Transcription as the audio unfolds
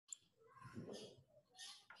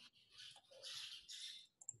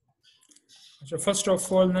So first of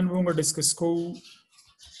all نن موږ ډسکس کوو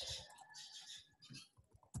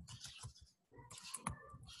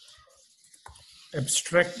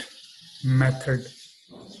abstract method.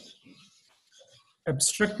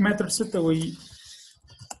 Abstract method څه ته وایي؟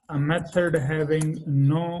 A method having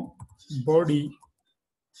no body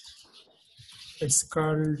is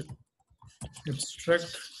called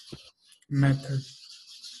abstract method.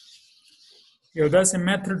 یو داسې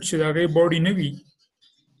method چې د هغې body نه وي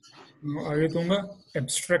نو هغې ته موږ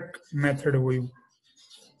abstract method وایو.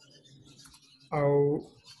 او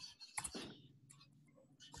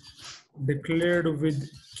declared with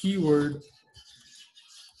keyword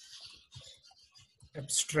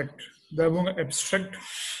abstract. دا موږ abstract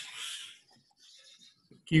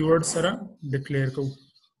keyword سره declare کوو.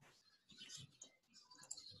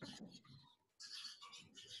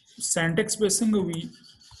 syntax به څنګه وي؟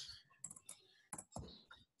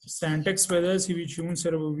 syntax به داسې وي چې موږ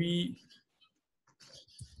سره به وي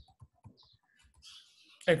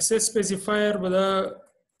access specifier به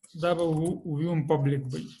دا به وي public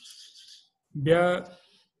وي. بیا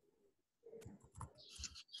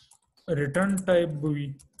return type به وي.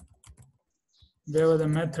 بیا به د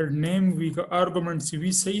method name وي که arguments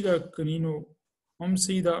وي صحیح ده کني نو هم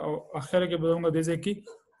صحیح ده او اخر کې به موږ دې ځای کې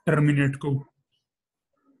terminate کوو.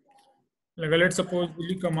 لکه لیټ سپوز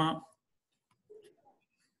لیکما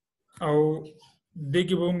او دې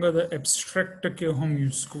کې به موږ د abstract کې هم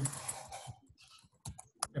یوز کوو.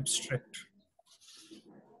 abstract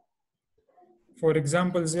for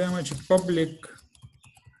example زیامه چې public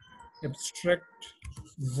abstract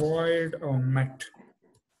void or met.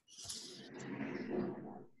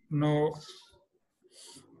 نو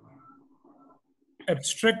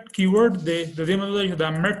abstract keyword دی د دې مطلب چې دا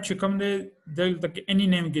met چې کوم دی دلته کې any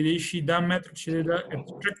name کې دی شي دا method چې دا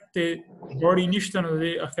abstract دی body نشته نو د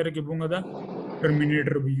اخر کې موږ دا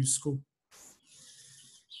terminator به یوز کوو.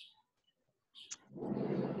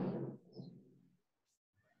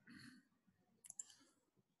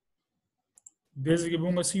 دې کې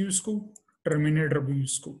موږ څه یوز کوو؟ terminator به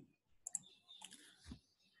یوز کوو.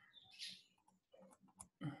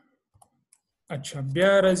 اچھا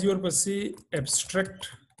بیا راځي ورپسې abstract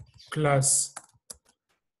class.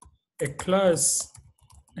 A class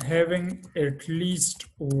having at least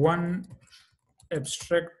one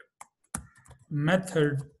abstract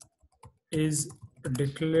method is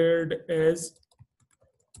declared as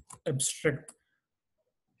abstract.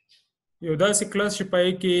 یو داسې کلاس چې پای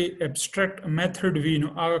کې abstract method وي نو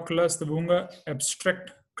هغه کلاس ته موږ abstract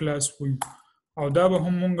class وایو او دا به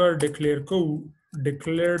هم موږ declare کوو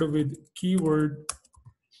declared with keyword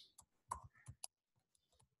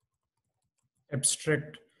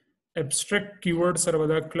abstract. abstract keyword سره به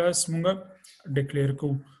دا کلاس موږ declare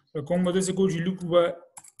کوو. کوم به داسې کوو چې لیکو به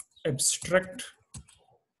abstract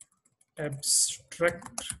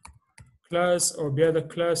class او بیا د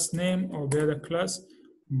class name او بیا د class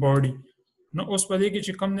body. نو اوس په دې کې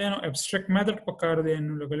چې کوم دی نو abstract method پکار دی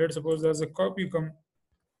نو لکه لیټ سپوز دا زه کاپي کوم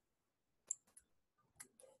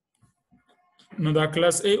نو دا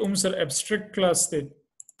کلاس A هم سره abstract class دی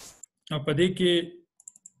او په دې کې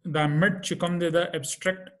دا met چې کوم دی دا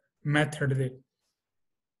abstract method دی.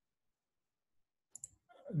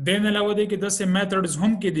 دین علاوه دی کې داسې methods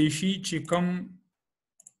هم کې دی شي چې کوم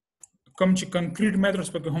چې concrete methods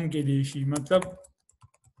پکې هم کې دی شي مطلب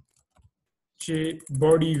چې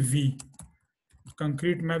body v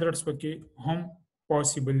concrete methods پکې هم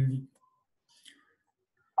possible دي.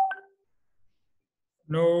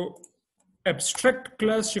 نو abstract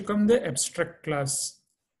class چې کوم دی abstract class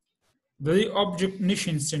د دې object نشي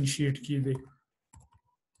instantiate کیدی.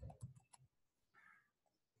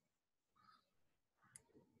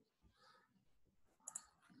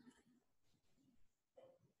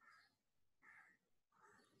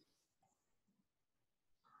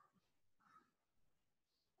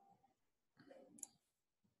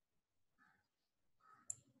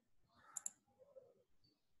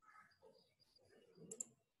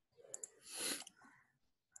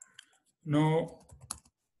 No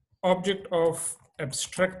object of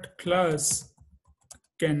abstract class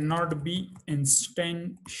cannot be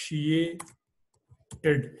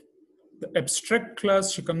instantiated. The abstract class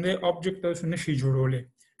چې کوم دی object تاسو نشي جوړولی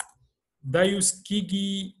دا یوز کیږي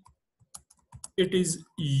it is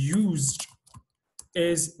used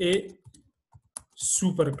as a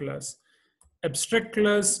super class. abstract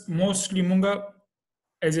class mostly مونږه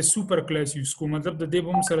as a super class یوز کوو مطلب د دې به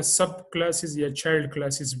هم سره sub classes یا child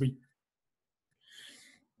classes وي.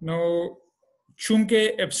 نو چونکه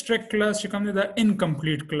abstract class چې کوم دی دا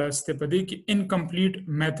incomplete class دی په دې کې incomplete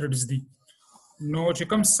methods دي نو چې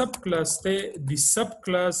کوم sub class دی the sub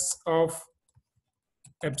class of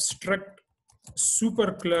abstract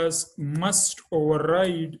superclass must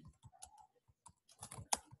override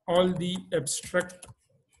all the abstract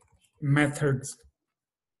methods.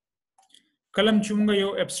 کلم چې موږ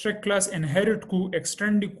یو abstract class inherit کو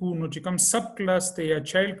extend کو نو چې کوم sub class ته یا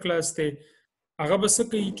child class ته هغه به څه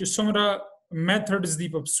کوي چې څومره methods دی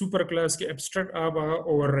په super class کې abstract هغه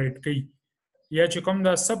override کوي یا چې کوم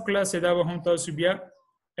دا sub class دا به هم تاسو بیا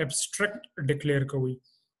abstract declare کوي.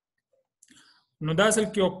 نو دا اصل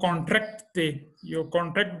کې یو contract ته یو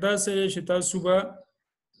contract دا څه چې تاسو به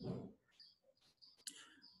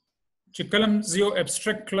چې کلم یو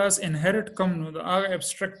abstract class inherit کوم نو دا هغه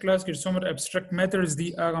abstract class کې څومره abstract methods دي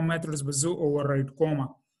هغه methods به زه override کوم.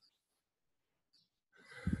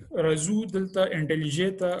 راځو دلته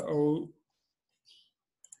انټیلیجنت او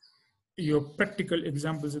یو practical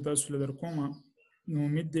example زه تاسو لپاره کوم نو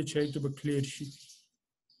امید دی چې هغه به clear شي.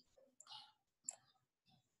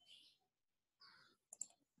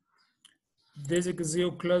 دغه کې زه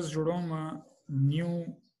یو class جوړوم new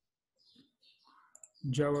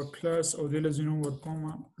Java class او دله زینو ورکوم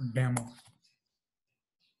demo.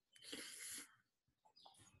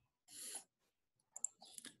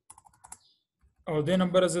 او د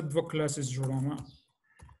نمبر از دوه classes جوړوم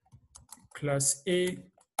class A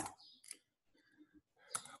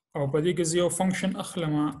او په دې کې زه یو function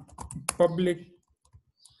اخلم public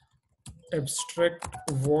abstract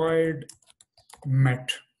void met.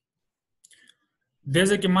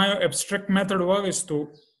 دغه کې ما یو abstract method واغستو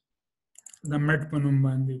د met په نوم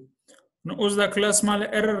باندې نو اوس دا کلاس مال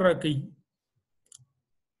error راکړي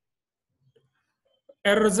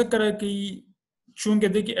error ذکر کوي چونکه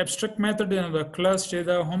د کې abstract method نه دا کلاس چې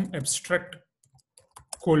دا هم abstract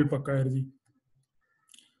کول پکار دي.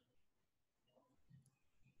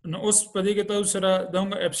 نو اوس په دې کې تاسو سره دا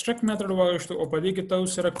abstract method واغښتو او په دې کې تاسو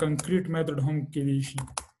سره concrete method هم کېدی شي.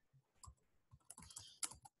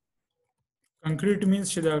 concrete means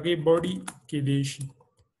چې دا غي body کېدی شي.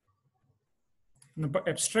 نو په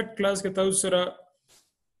abstract class کې تاسو سره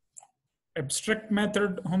abstract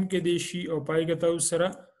method هم کې دی شي او پای کې تاسو سره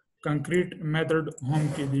concrete method هم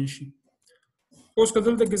کې دی شي. اوس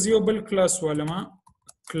کله ته یو بل class ولما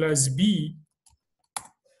class B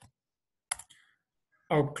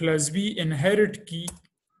او class B inherit کی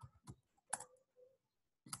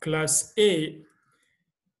class A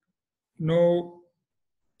نو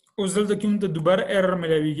اوس دلته کوم ته دوباره error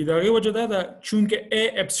ملويږي دا غي وجه دا چونکه A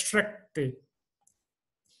abstract ته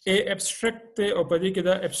A abstract ته او په دې کې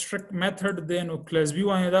دا abstract method دی نو class B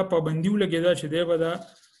باندې دا پابندي ولګیدا چې دی به دا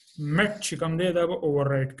met چې کوم دی دا به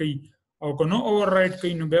override کوي او که نو override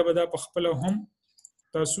کوي نو بیا به دا په خپل هم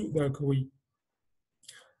تاسو دا کوي.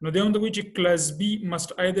 نو دی هم دا وایي چې class B must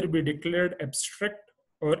either be declared abstract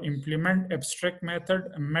or implement abstract method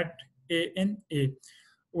met A in A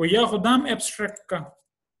او یا خدام abstract کا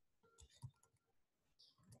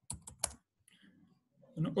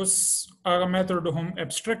نو اوس هغه میتھډ هم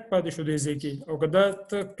abstract پاتې شو دی ځکه او کدا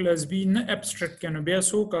ته class B نه abstract کنه بیا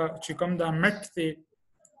سو کا چې کوم دا met ته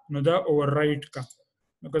نو دا override کا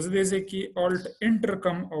نو که زه دې ځکه alt enter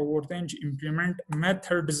کم او ورته چې implement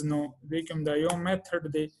methods نو دې کوم دا یو method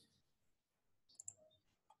دی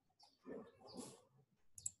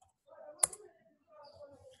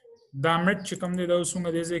دا met چې کوم دی دا اوسمه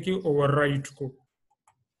دې ځکه override کو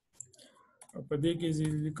په دې کې زه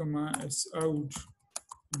لیکم s out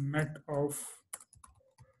met of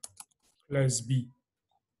class B.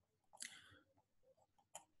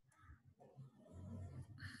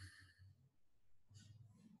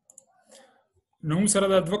 نو سره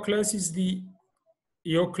دا دوه classes دي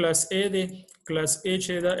یو class A دی class A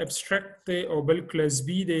چې دا abstract دی او بل class B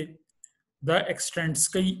دی دا extends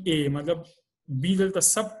کوي A مطلب B دلته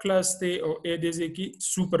sub class دی او A دې ځکه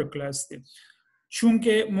super class دی.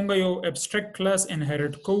 چونکه مونږ یو abstract class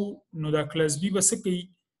inherit کوو نو دا class B بس کوي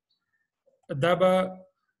دا به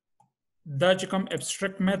دا چې کوم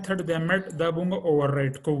abstract method د met دا بونګه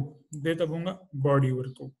override کو دې ته بونګه body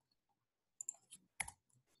ورکو.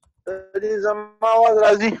 دې زما आवाज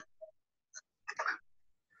راځي؟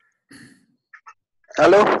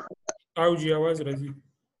 هالو او جی आवाज راځي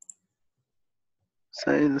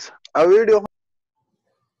صحیح ده او ویډیو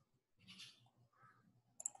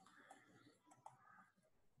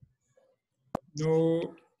نو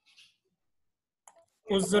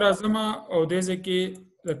اوس زه راځم او دې ځکه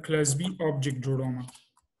د class B object جوړوم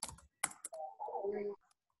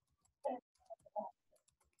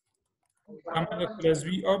हम class B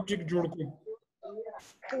object जोड़ को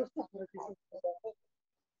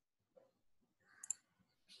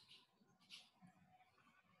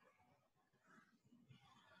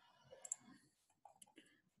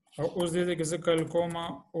और उस दे के कल coma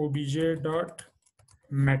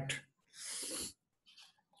obj.met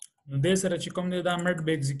نو دې سره چې کوم دی دا مټ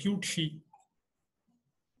به ایگزیکیوټ شي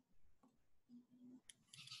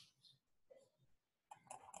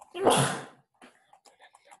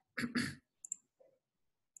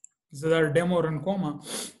زه دا ډیمو رن کوم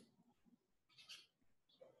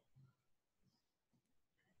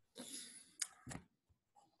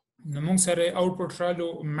نو موږ سره اوټپوټ رالو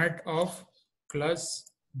مټ اف کلاس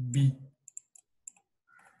بی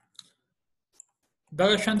دا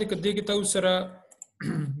شانتي کدی کې تاسو سره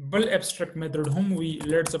بل abstract method هم وي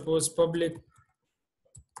let's suppose public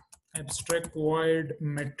abstract void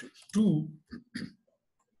met2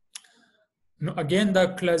 نو اگین دا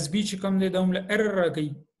کلاس بی چې کوم دی دا موږ error راکړي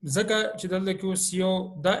ځکه چې دلته کې اوس یو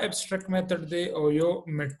دا abstract method دی او یو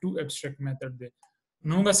met2 abstract method دی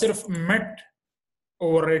نو موږ صرف met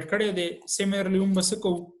override کړی دی similarly هم بس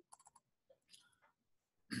کو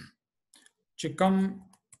چې کوم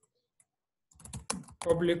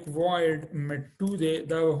public void met2 دی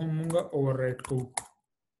دا هم موږ override کوو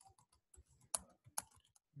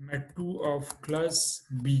met2 of class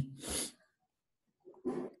B.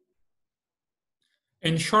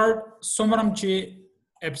 In short, څومره چې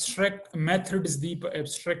abstract methods دی په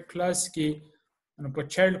abstract class کې نو په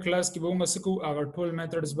child class کې به موږ څه کوو هغه ټول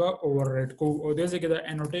methods به override کوو او دې ځکه دا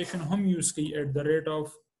annotation هم use کوي at the rate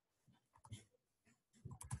of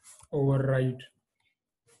override.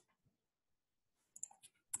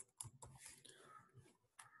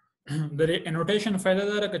 د annotation فائدہ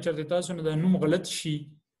دا راکړه چې تاسو نه د نوم غلط شي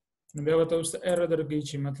نو بیا تاسو ته error درکړي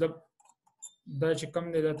چې مطلب دا چې کم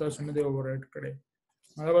دی دا تاسو نه دی override کړی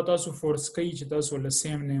دا به تاسو فورس کوي چې تاسو ول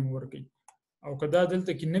سیم نیم ورکړي او کدا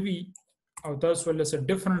دلته کې نوي او تاسو ول څه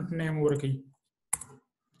ډیفرنٹ نیم ورکړي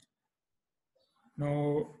نو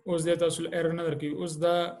اوس د تاسو error نه درکړي اوس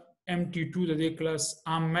دا mt2 د دې کلاس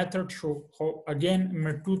عام میثډ شو خو اگین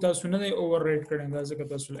met2 تاسو نه دی override کړی دا ځکه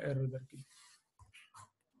تاسو error درکړي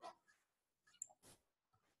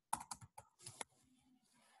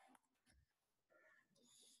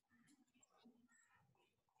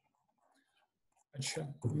اچھا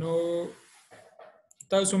نو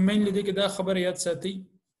تاسو مینلی دې کې دا خبر یاد ساتئ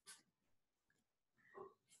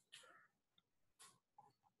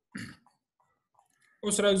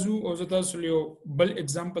اوس راځو او زه تاسو یو بل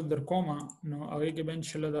اگزامپل در کوم نو هغه کې به ان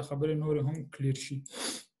شاء الله دا خبره نور هم کلیر شي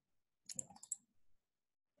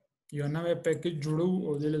یو نوې پیکیج جوړو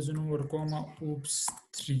او د لزنو ورکوم اوپس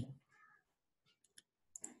 3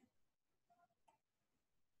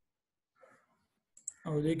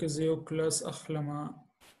 او دې کې زه یو کلاس اخلم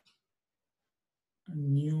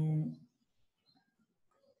new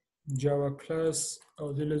java class او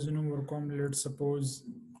د لزنو ورکوم let's suppose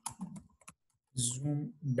zoom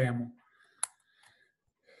demo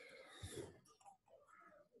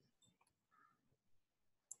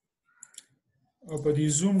او په دې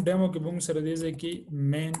zoom demo کې موږ سره دې ځکه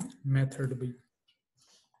main method وي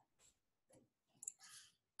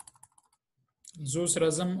زو سره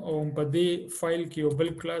زم او په دې فایل کې یو بل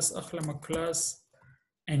کلاس اخلم کلاس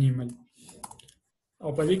animal او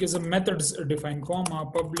په دې کې زه methods define کوم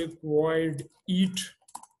public void eat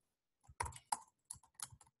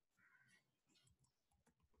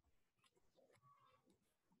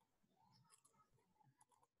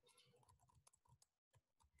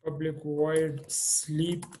public void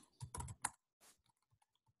sleep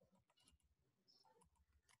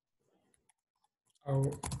او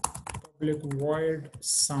public void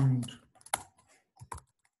sound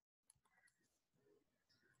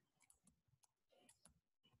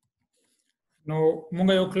نو موږ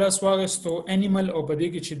یو کلاس واغستو animal او په دې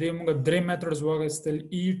کې چې موږ درې methods واغستل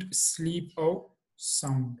eat sleep او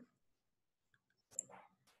sound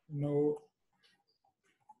نو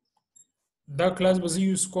دا کلاس به زه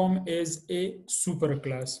یوز کوم as a super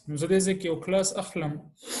class نو زه دې ځکه یو کلاس اخلم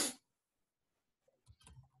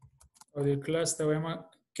او دې کلاس ته وایم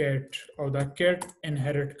cat او دا cat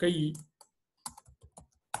inherit کوي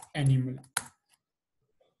animal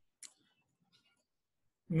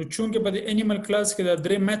نو چونکه په دې animal class کې دا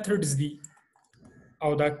درې methods دي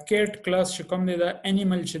او دا cat class چې کوم دی دا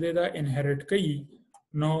animal چې دی دا inherit کوي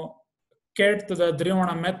نو cat ته دا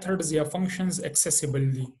درېونه methods یا functions accessible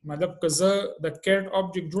دي مطلب که زه د cat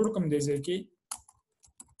object جوړ کوم دی ځکه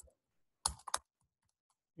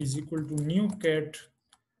is equal to new cat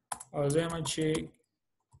او زه ما چې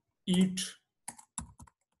eat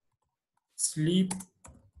sleep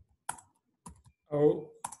او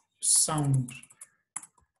sound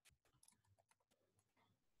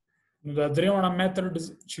نو دا درېونه methods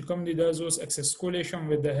چې کوم دي دا زه اوس access کولی شم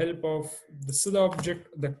with the help of the object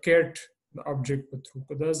the cat the object په through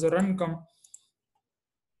که دا زه run کوم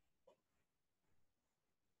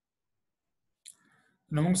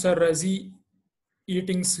نو موږ سره راځي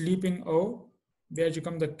eating sleeping او بیا چې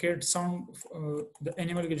کوم د کیټ ساوند د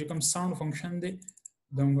انیمل کې چې کوم ساوند فنکشن دی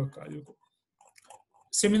دغه کال کو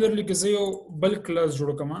سیملرلی که زه یو بل کلاس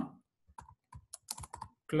جوړ کما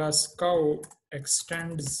کلاس cow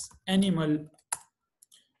extends animal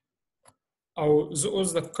او زه اوس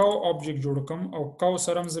د cow object جوړ کوم او cow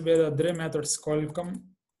سره زه بیا د درې methods کال کوم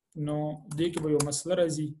نو دې کې به یو مسله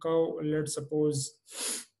راځي cow let's suppose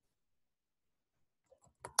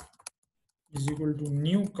is equal to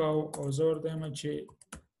new cow او زه ورته وایم چې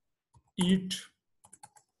eat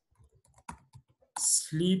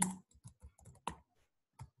sleep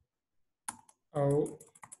او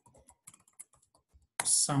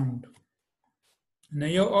sound نه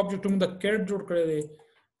یو object موږ د cat جوړ کړی دی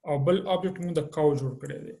او بل object موږ د cow جوړ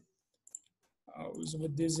کړی دی او زه به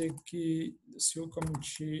دې ځای کې داسې وکړم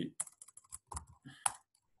چې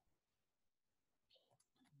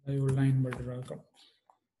دا یو لاین به ډرا کړم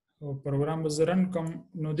او پروګرام به زه رن کړم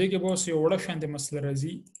نو دې کې به اوس یو وړه شانتې مسله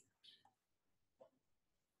راځي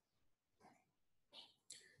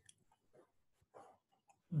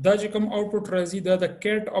دا چې کوم آوټپوټ راځي دا د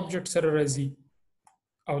کیټ آبجیکټ سره راځي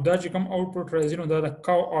او دا چې کوم آوټپوټ راځي نو دا د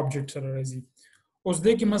کاو آبجیکټ سره راځي اوس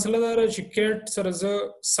دې کې مسله دا ده چې کیټ سره زه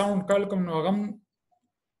ساوند کال کوم نو هغه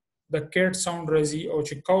د کیټ ساوند راځي او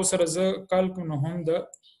چې کاو سره زه کال کوم نو هم د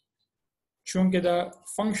چونکه دا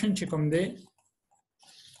فنکشن چې کوم دی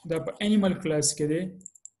دا په انیمل کلاس کې دی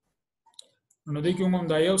نو دې کې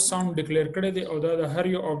هم دا یو ساوند ډیکلیئر کړی دی او دا د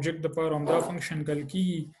هر یو آبجیکټ لپاره هم دا فنکشن کال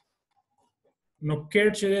کیږي نو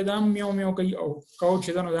کیټ چې دا میو میو کوي او کاو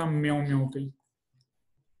چې دا نو دا میو میو کوي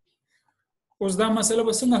اوس دا مسله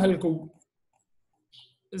به څنګه حل کوو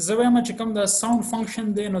زه وایم چې کوم دا ساوند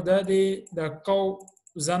فنکشن دی نو دا د کاو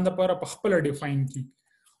ځان لپاره په خپل ډیفاین کی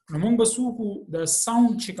نو موږ به سوکو دا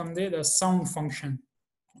ساوند چې کوم دی دا ساوند فنکشن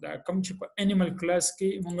دا کوم چې په انیمل کلاس کې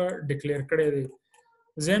موږ ډیکلیئر کړی دی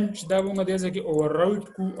زم چې دا موږ دې ځکه اوور راوټ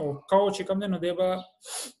کو او کاو چې کوم دی نو دی به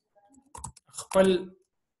خپل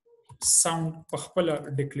ساوند په خپل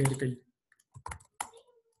ډیکلیئر کوي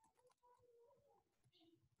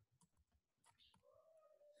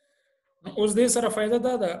نو اوس دې سره فائدہ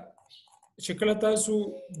دا ده چې کله تاسو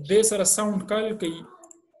دې سره ساوند کال کوي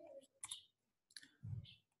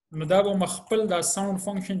نو دا به مخفل دا ساوند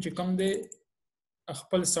فنکشن چې کوم دی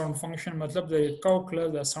خپل ساوند فنکشن مطلب د کاو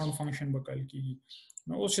کلاس دا ساوند فنکشن به کال کیږي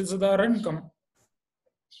نو اوس چې زه دا رن کوم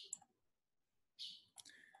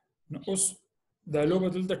نو اوس دا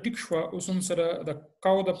لوبه دلته ټیک شو اوس هم سره د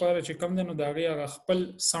کاو د پاره چې کوم دی نو دا هغه خپل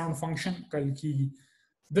ساوند فنکشن کال کیږي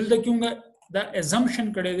دلته کومه دا assumption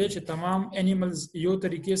کړی دی چې تمام انیملز یو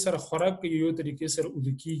طریقې سره خوراک کوي یو طریقې سره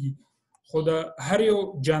اوده کیږي خو د هر یو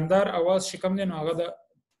جاندار आवाज چې کوم دی نو هغه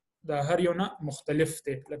د هر یو نه مختلف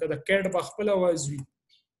دی لکه د کیټ به خپل आवाज وي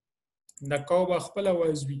د کاو به خپل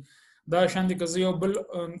आवाज وي دا شان دي که زه یو بل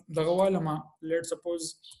دغه والما لیټ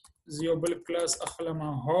سپوز زه یو بل کلاس اخلم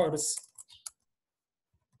هورس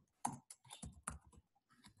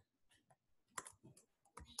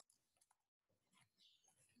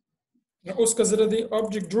نو اوس که زه د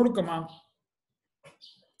آبجیکټ جوړ کما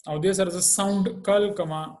او دې سره زه ساوند کال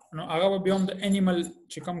کما نو هغه به بیا هم د انیمل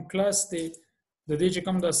چې کوم کلاس دی د دې چې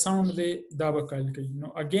کوم دا ساوند دی دا به کال کوي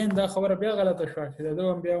نو اگین دا خبره بیا غلطه شوه چې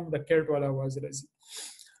دا بیا هم د کیټ والا आवाज راځي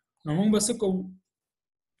نو موږ به څه کوو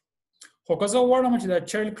خو که زه غواړم چې دا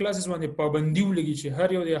چایلډ کلاسز باندې پابندي ولګي چې هر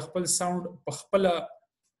یو د خپل ساوند په خپله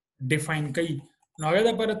ډیفاین کوي نو هغه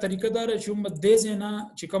لپاره طریقه دا ده چې موږ دې ځای نه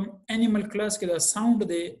چې کوم انیمل کلاس کې دا ساوند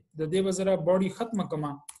دی د دې به زه باډي ختمه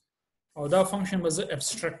کما او دا فنکشن به زه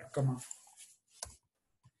ابسټریکټ کما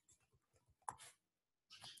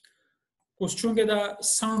اوس چونکه دا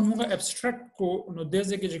ساوند موږ ابسټریکټ کو نو دې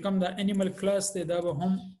ځای کې چې کوم دا انیمل کلاس دی دا به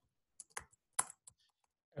هم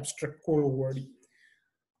ابسټریکټ کول غواړي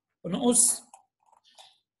نو اوس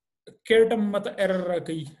کیټ هم ماته ایرر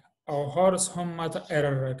راکوي او هارس هم ماته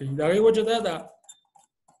ایرر راکوي دا غي وجه دا ده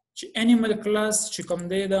چې انیمل کلاس چې کوم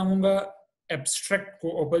دی دا موږ ابسټریکټ کو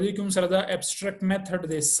او په دې کې هم سره دا ابسټریکټ میثډ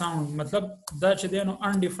دی ساوند مطلب دا چې دی نو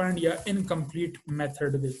انډیفاینډ یا انکمپلیټ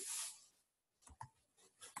میثډ دی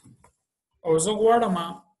او زه غواړم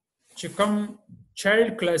چې کوم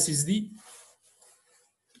چایلډ کلاسز دي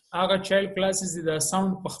هغه چایلډ کلاسز دي دا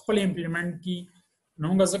ساوند په خپل امپلیمنٹ کی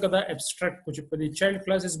نو موږ ځکه دا ابسټریکټ کو چې په دې چایلډ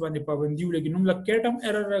کلاسز باندې پابندي ولګي نو موږ کیټ هم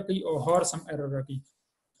ایرر راکوي او هارس هم ایرر راکوي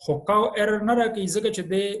خو کاو ایرر نه راکوي ځکه چې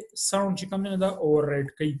د ساوند چې کوم نه دا اوور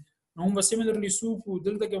رائټ کوي نو موږ سیملرلی سو کو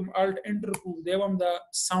دلته کې الټ انټر کو دی هم دا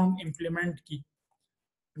ساوند امپلیمنٹ کی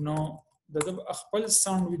نو د خپل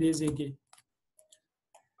ساوند وی دی ځکه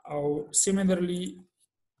او سیملرلی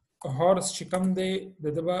هارس چې کوم دی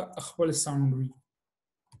د خپل ساوند وی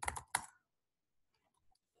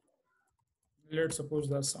let's suppose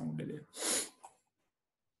دا sound دی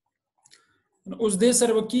اوس دې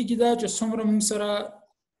سره وکیږي دا چې څومره موږ سره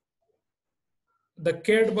د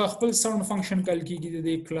cat به خپل sound function کال کیږي د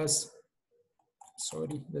دې class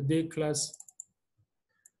sorry د دې class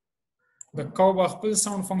د cow به خپل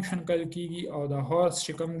sound function کال کیږي او د horse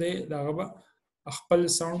چې کوم دی دا به خپل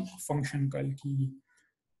sound function کال کیږي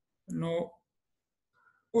نو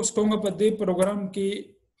اوس کوم په دې پروګرام کې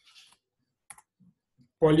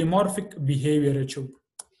polymorphic behavior اچو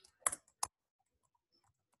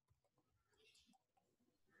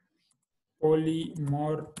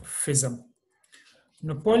polymorphism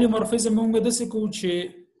نو polymorphism موږ د څه کوو چې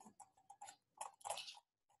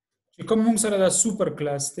کوم موږ سره دا سوپر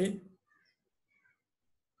کلاس دی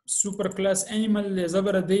سوپر کلاس انیمل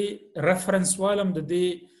زبر دی ریفرنس والم د دی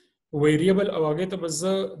ویریبل او هغه ته بز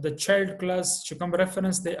د چایلډ کلاس چې کوم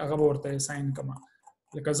ریفرنس دی هغه ورته اساین کما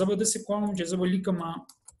لکه زبر د څه کوم چې زبر لیکما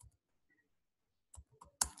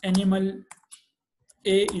animal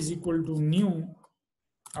a is equal to new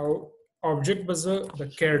او object بز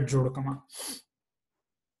د cat جوړ کما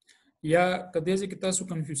یا کدی چې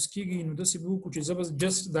تاسو کنفیوز کیږي نو د سی بو کو چې زبر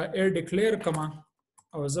جست دا air declare کما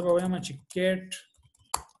او زبر وایم چې cat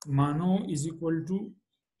mano is equal to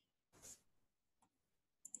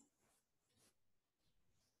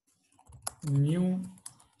new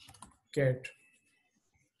cat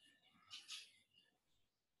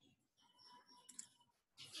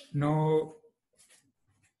no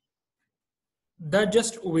that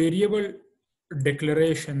just variable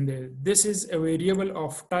declaration there this is a variable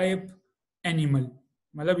of type animal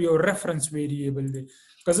मतलब your reference variable there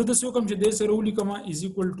کزه د سو کوم چې د سره ولي کما is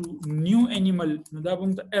equal to new animal نو دا به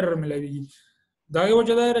ته error ملوي دا یو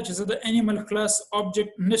وجه ده چې زه د animal class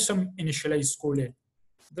object نشم initialize کوله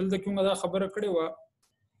دلته کومه دا خبره کړې و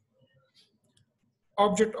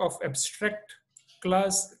object of abstract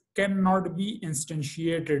class cannot be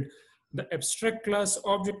instantiated the abstract class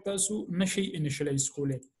object تاسو نشي initialize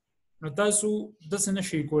کوله نو تاسو د څه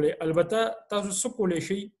نشي کوله البته تاسو څه کولای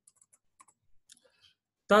شئ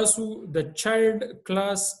تاسو د child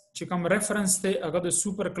class چې کوم reference ته هغه د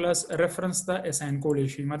super class reference ته assign کولای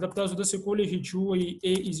شئ مطلب تاسو د څه کولای شئ چې وایي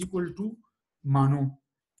a is equal to mano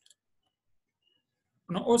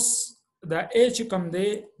نو اوس دا a چې کوم دی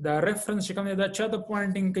دا reference چې کوم دی دا چا ته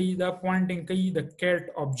pointing کوي دا pointing کوي د cat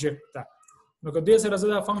object ته نو که دې سره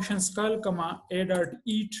زه دا functions کال کما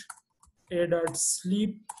a.eat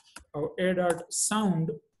a.sleep او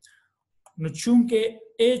a.sound نو چونکه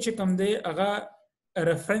a چې کوم دی هغه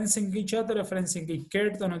referencing کی چاته referencing کی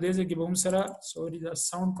cat ته نو دې ځکه به هم سره sorry دا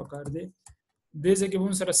sound پکار دی دې ځکه به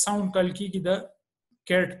هم سره sound کال کیږي دا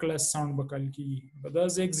cat class sound بکال کیږي دا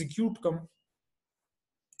ز execute کوم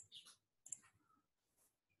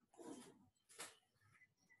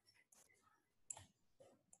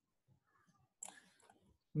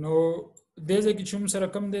نو دې ځکه چې هم سره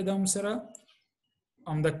کم دی دا هم سره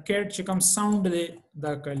هم د cat چې کوم sound دی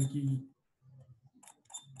دا کال کیږي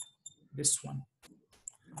this one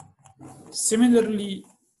similarly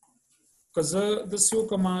کزه د سیو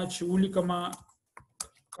کما چې ولي کما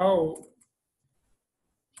cow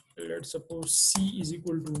let's suppose c is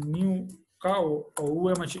equal to new cow او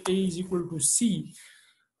وایم چې a is equal to c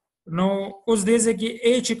نو اوس دې ځکه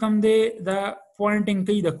a چې کوم دی دا pointing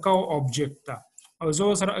کوي د cow object ته او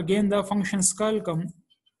زه سره again دا functions کال کوم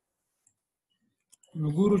نو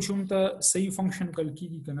ګورو چې موږ ته صحیح function کال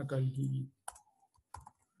کیږي کنه کال کیږي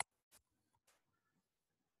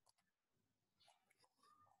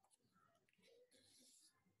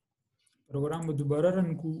پروګرام به دوباره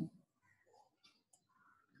رن کو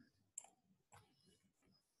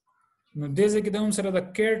نو دې ځکه دا هم سره د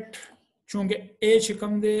cat چونکه a چې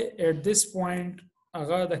کوم دی at this point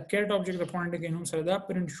هغه د cat object د point کې نو سره دا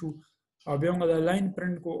print شو او بیا موږ دا لاین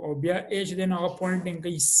پرنٹ کو او بیا h دې نو هغه پوینټینګ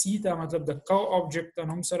کوي c ته مطلب د cow object ته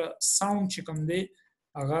نو سره sound چې کوم دی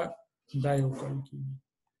هغه دا یو کول کیږي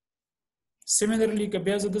similarly که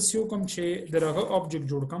بیا زه د سیو کوم چې دغه object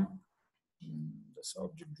جوړ کوم د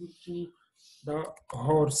object جوړ کو دا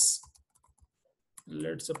horse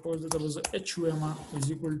let's suppose that there was h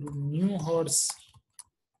is equal to new horse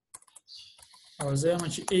او زه هم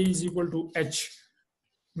چې a is equal to h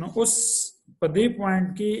نو اوس په دې پوینټ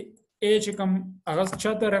کې a چې کوم هغه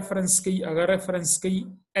چاته ریفرنس کوي هغه ریفرنس کوي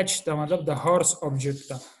h ته مطلب د هارس object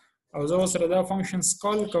ته او زه سره دا functions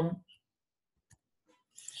کال کوم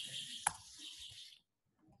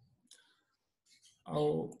او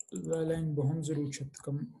دا لاین به هم ضرور چت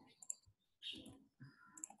کوم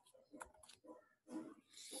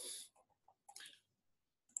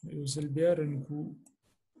یو ځل بیا رن کو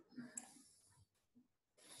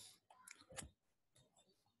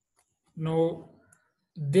نو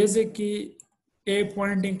دې ځکه a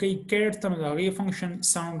pointing کوي cat ته نو د هغې function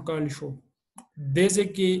sound کال شو دې ځای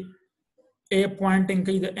کې a pointing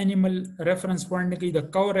کوي د animal reference pointing کوي د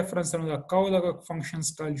cow reference ته نو د cow دغه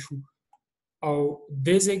functions کال شو او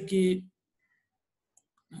دې ځای کې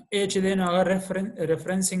a چې دی نو هغه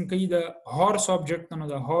referencing کوي د horse object ته نو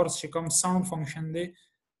د horse چې کوم sound function دی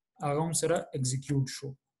هغه هم سره execute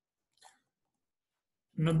شو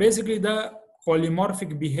نو basically دا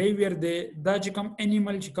polymorphic behavior دی دا چې کوم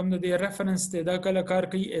animal چې کوم د reference دی دا کله کار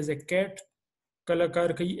کوي as a cat کله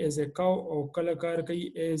کار کوي as a cow او کله کار کوي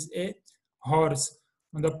as a horse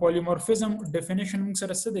نو د polymorphism definition موږ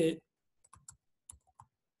سره څه دی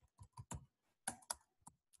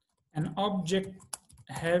an object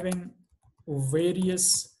having various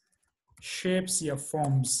shapes یا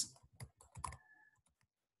forms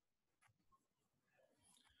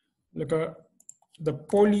لکه the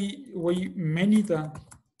poly way many ته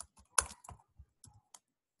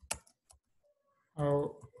او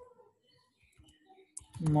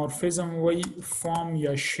morphism way form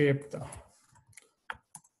یا shape ته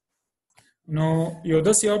نو یو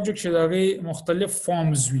داسې object چې د هغې مختلف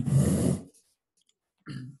forms وي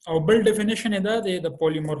او بل definition دا دی د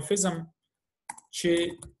polymorphism چې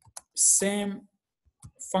same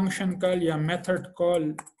function call یا method call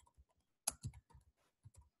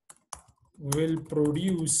will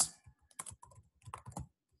produce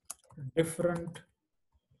different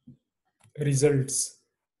results.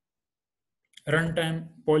 Runtime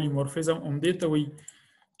polymorphism دې ته وایي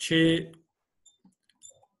چې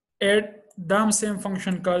add دام same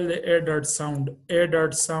function call دی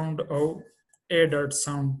a.sound او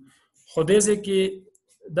a.sound خو دې ځای کې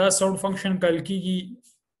دا sound function call کیږي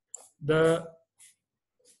د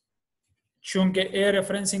چونکه a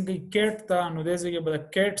referencing کوي cat ته نو دې ځای کې به د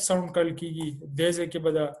cat sound call کیږي دې ځای کې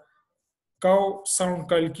به د cow sound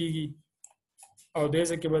call کیږي او دې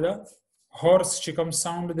ځای کې به د horse چې کوم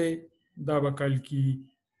sound دی دا به call کیږي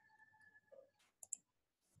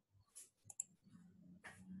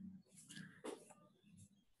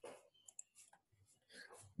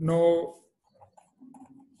نو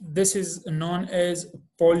this is known as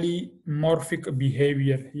polymorphic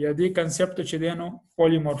behavior یا دې concept چې دی نو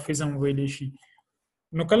polymorphism ویلی شي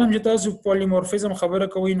نو کله چې تاسو polymorphism خبره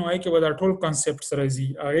کوئ نو هغې کې به دا ټول concepts راځي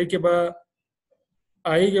هغې کې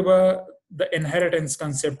به د inheritance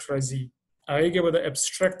concept راځي هغې کې به د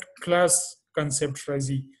abstract class concept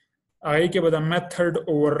راځي هغې کې به د method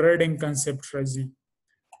overriding concept راځي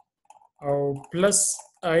او plus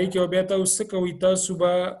هغې کې بیا تاسو څه کوئ تاسو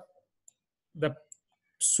به د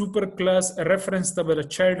super class reference ته به د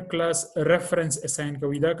child class reference assign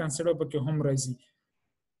کوي دا concept به کې هم راځي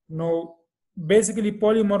نو basically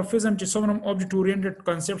polymorphism چې څومره object oriented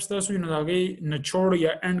concepts تاسو نو هغې نچوړ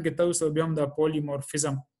یا end کې تاسو بیا هم د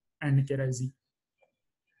polymorphism end کې راځي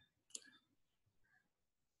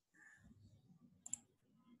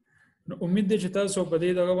نو امید دی چې تاسو په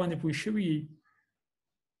دې دغه باندې پوه شوي